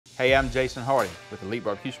Hey, I'm Jason Hardy with Elite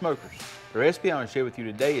Barbecue Smokers. The recipe I'm going to share with you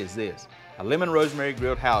today is this, a lemon rosemary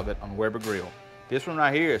grilled halibut on Weber grill. This one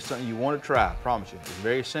right here is something you want to try, I promise you. It's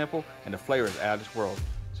very simple and the flavor is out of this world.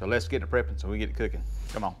 So let's get to prepping so we get it cooking.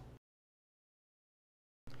 Come on.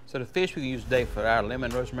 So the fish we use today for our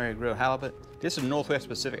lemon rosemary grilled halibut, this is Northwest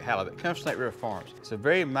Pacific halibut. It comes from Snake River Farms. It's a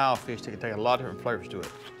very mild fish that can take a lot of different flavors to it.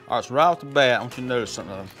 All right, so right off the bat, I want you to notice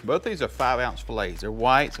something. Both these are 5-ounce fillets. They're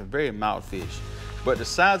white, it's a very mild fish. But the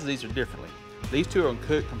size of these are differently. These two are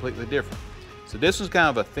cooked completely different. So this one's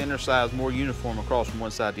kind of a thinner size, more uniform across from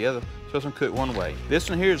one side to the other. So this one cooked one way. This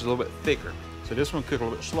one here is a little bit thicker. So this one cooked a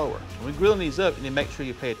little bit slower. When we're grilling these up, you need to make sure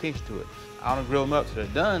you pay attention to it. I don't grill them up so they're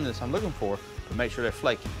done, as I'm looking for, but make sure they're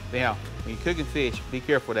flaky. Now, when you're cooking fish, be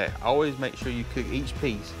careful with that. Always make sure you cook each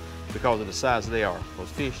piece because of the size they are.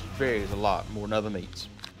 Because fish varies a lot more than other meats.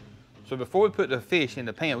 So before we put the fish in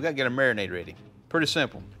the pan, we gotta get a marinade ready. Pretty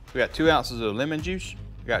simple. We got 2 ounces of lemon juice.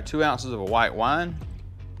 We got 2 ounces of a white wine.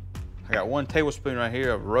 I got 1 tablespoon right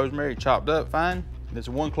here of rosemary chopped up fine. And there's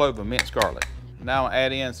 1 clove of minced garlic. Now I'll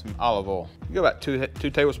add in some olive oil. You got about two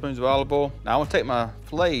tablespoons of olive oil. Now I'm gonna take my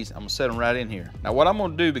fillets, I'm gonna set them right in here. Now what I'm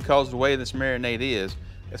gonna do, because of the way this marinade is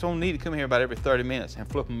gonna need to come here about every 30 minutes and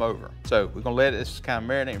flip them over. So we're gonna let this kind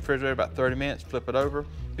of marinate in the refrigerator about 30 minutes, flip it over.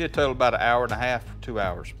 Be a total about 1.5 hours, 2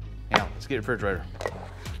 hours. Now let's get the refrigerator.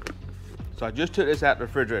 So I just took this out the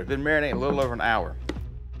refrigerator. Been marinating a little over an hour.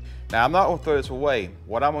 Now I'm not gonna throw this away.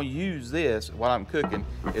 What I'm gonna use this while I'm cooking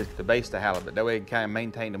is to baste the halibut. That way it can kind of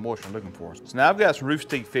maintain the moisture I'm looking for. So now I've got some Rufus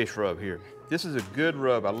Teague Fish Rub here. This is a good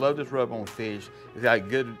rub. I love this rub on fish. It's got a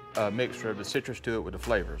good mixture of the citrus to it with the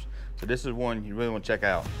flavors. So this is one you really wanna check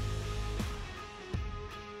out.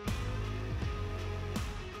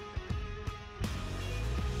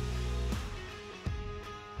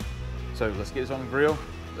 So let's get this on the grill.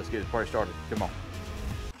 Let's get this party started. Come on.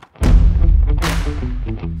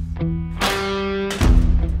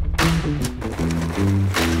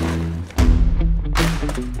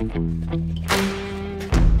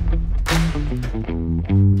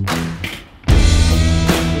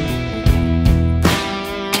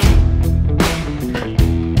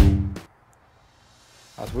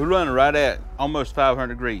 So we're running right at almost 500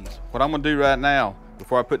 degrees. What I'm gonna do right now,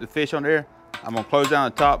 before I put the fish on there, I'm gonna close down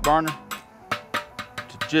the top burner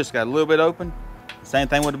to just got a little bit open. Same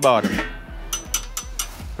thing with the bottom.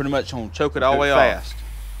 Pretty much gonna choke it all the way fast.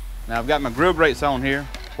 Now I've got my grill grates on here.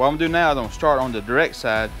 What I'm gonna do now is I'm gonna start on the direct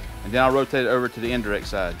side and then I'll rotate it over to the indirect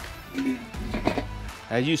side.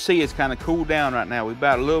 As you see, it's kind of cooled down right now. We're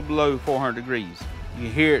about a little below 400 degrees. You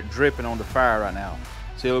can hear it dripping on the fire right now.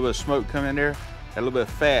 See a little bit of smoke coming in there? Got a little bit of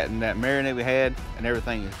fat and that marinade we had and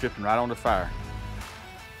everything is dripping right on the fire.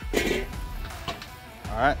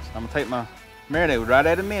 All right, so I'm gonna take my marinade right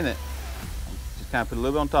at a minute. Just kind of put a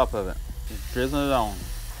little bit on top of it. Just drizzling it on.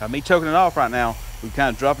 Now me choking it off right now, we're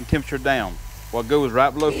kind of dropping temperature down. What goes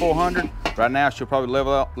right below 400, right now she'll probably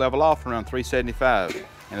level off around 375.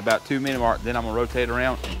 In about 2 minute mark, then I'm gonna rotate it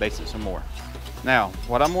around and baste it some more. Now,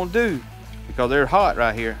 what I'm gonna do, because they're hot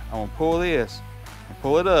right here, I'm gonna pull this and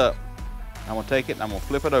pull it up. I'm gonna take it and I'm gonna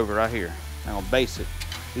flip it over right here. I'm gonna baste it.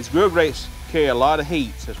 These grill grates carry a lot of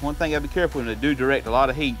heat, so that's one thing you gotta be careful when they do direct a lot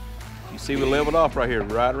of heat. You see we leveled off right here,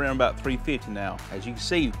 right around about 350 now. As you can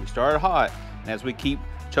see, we started hot, and as we keep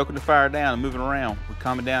choking the fire down and moving around, we're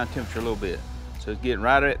coming down in temperature a little bit. So it's getting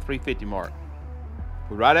right at 350 mark.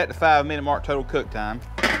 We're right at the 5 minute mark total cook time.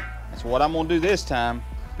 And so what I'm gonna do this time,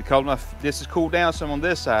 because this is cooled down some on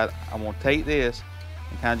this side, I'm gonna take this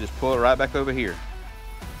and kind of just pull it right back over here.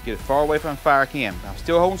 Get as far away from the fire I can. I'm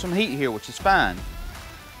still holding some heat here, which is fine.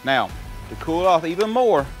 Now, to cool it off even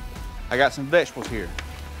more, I got some vegetables here.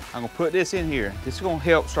 I'm gonna put this in here. This is gonna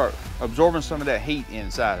help start absorbing some of that heat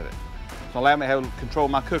inside of it. It's gonna allow me to have control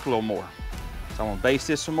my cook a little more. So I'm gonna baste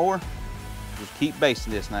this some more. Just keep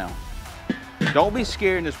basting this now. Don't be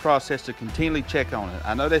scared in this process to continually check on it.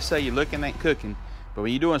 I know they say you're looking at cooking, but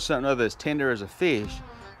when you're doing something other as tender as a fish,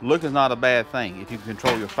 looking's not a bad thing if you can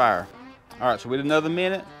control your fire. All right, so with another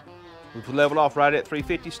minute, we've leveled off right at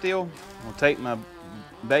 350 still. I'm gonna take my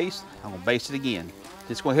base, I'm gonna baste it again.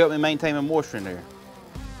 This is gonna help me maintain my moisture in there.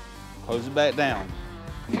 Close it back down.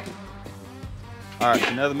 All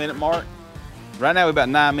right, another minute mark. Right now we're about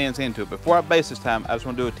 9 minutes into it. Before I baste this time, I just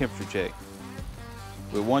wanna do a temperature check.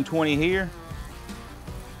 We're 120 here,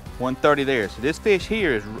 130 there. So this fish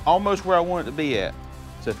here is almost where I want it to be at.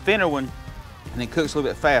 It's a thinner one and it cooks a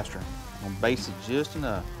little bit faster. I'm gonna baste it just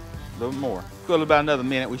enough. A little more. Go about another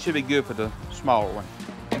minute. We should be good for the smaller one.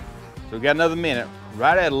 So we got another minute.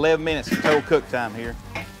 Right at 11 minutes of total cook time here.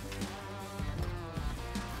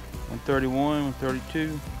 131,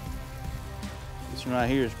 132. This one right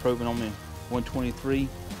here is probing on me 123.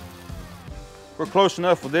 We're close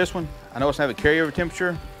enough with this one. I know it's gonna have a carryover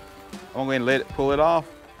temperature. I'm gonna go ahead and let it pull it off.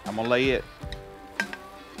 I'm gonna lay it the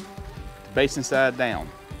basin side down.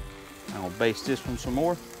 I'm gonna baste this one some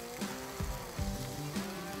more.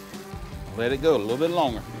 Let it go a little bit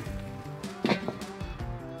longer.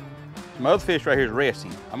 My other fish right here is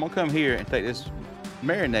resting. I'm gonna come here and take this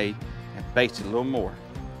marinade and baste it a little more.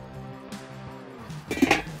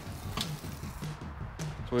 So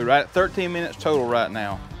we're right at 13 minutes total right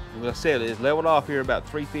now. As I said, it's leveled off here about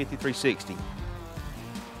 350, 360.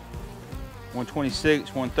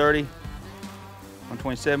 126, 130,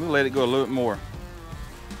 127. We'll let it go a little bit more.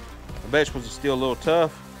 The vegetables are still a little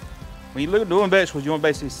tough. When you're doing vegetables, you want to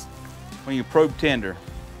basically, when you probe tender,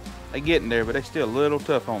 they get in there, but they're still a little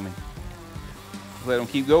tough on me. Let them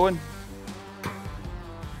keep going.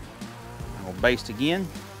 I'm gonna baste again.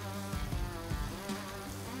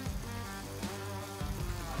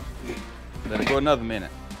 Let it go another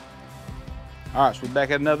minute. All right, so we're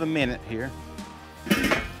back at another minute here.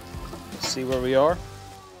 Let's see where we are.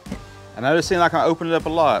 I know this seems like I open it up a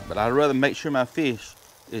lot, but I'd rather make sure my fish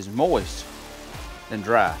is moist than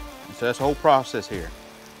dry. And so that's the whole process here.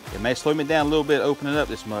 It may slow me down a little bit opening it up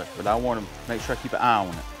this much, but I want to make sure I keep an eye on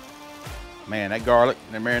it. Man, that garlic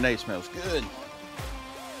and that marinade smells good.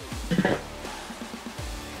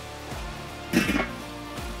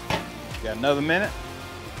 Got another minute.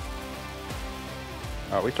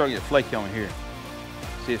 All right, we start getting flaky on here.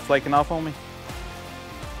 See it flaking off on me?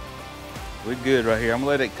 We're good right here. I'm gonna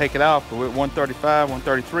let it take it off. We're at 135,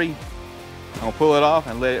 133. I'm gonna pull it off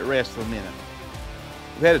and let it rest for a minute.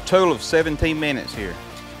 We've had a total of 17 minutes here.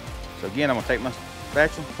 So again, I'm gonna take my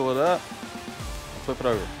spatula, pull it up, and flip it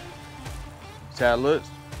over. See how it looks?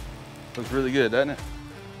 Looks really good, doesn't it?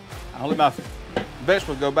 I'll let my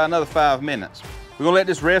vegetables go about another 5 minutes. We're gonna let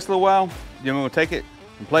this rest a little while. Then we're gonna take it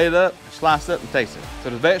and plate it up, slice it up, and taste it.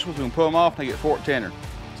 So the vegetables, we can pull them off and they get fork tender.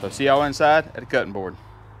 So see y'all inside at the cutting board.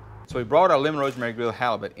 So we brought our lemon rosemary grilled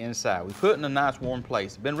halibut inside. We put it in a nice warm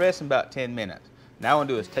place. It's been resting about 10 minutes. Now what I'm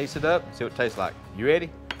gonna do is taste it up and see what it tastes like. You ready?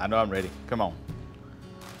 I know I'm ready. Come on.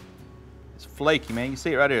 It's flaky, man. You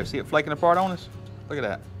see it right here. See it flaking apart on us? Look at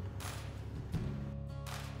that.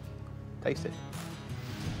 Taste it.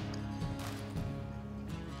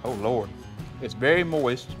 Oh Lord. It's very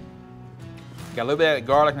moist. Got a little bit of that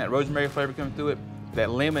garlic and that rosemary flavor coming through it. That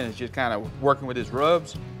lemon is just kind of working with its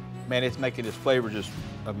rubs. Man, it's making this flavor just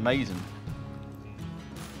amazing.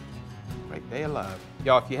 Great day alive.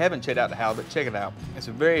 Y'all, if you haven't checked out the halibut, check it out. It's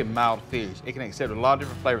a very mild fish. It can accept a lot of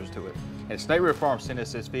different flavors to it. And Snake River Farms sent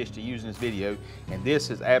us this fish to use in this video, and this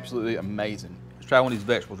is absolutely amazing. Let's try one of these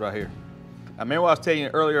vegetables right here. I remember what I was telling you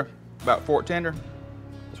earlier about fork tender?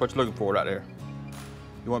 That's what you're looking for right there.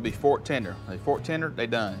 You want to be fork tender. When they fork tender, they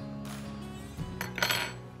done.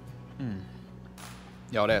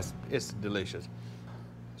 Y'all, it's delicious.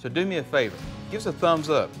 So do me a favor, give us a thumbs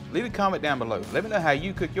up. Leave a comment down below. Let me know how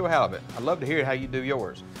you cook your halibut. I'd love to hear how you do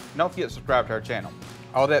yours. And don't forget to subscribe to our channel.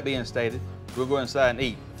 All that being stated, we'll go inside and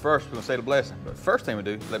eat. First, we're gonna say the blessing. But first thing we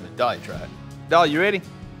do, let Miss Dolly try it. Dolly, you ready?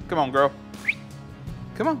 Come on, girl.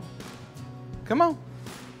 Come on. Come on.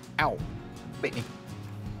 Ow, bit me.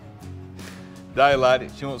 Dolly liked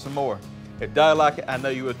it, she wants some more. If Dolly liked it, I know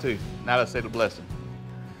you will too. Now let's say the blessing.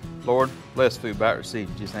 Lord, bless food by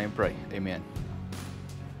received. In Jesus' name pray, amen.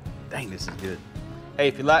 Dang, this is good. Hey,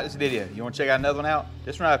 if you like this video, you want to check out another one out?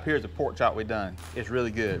 This one right up here is a pork chop we done. It's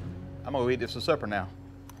really good. I'm gonna eat this for supper now.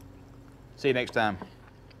 See you next time.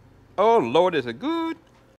 Oh Lord, is it good?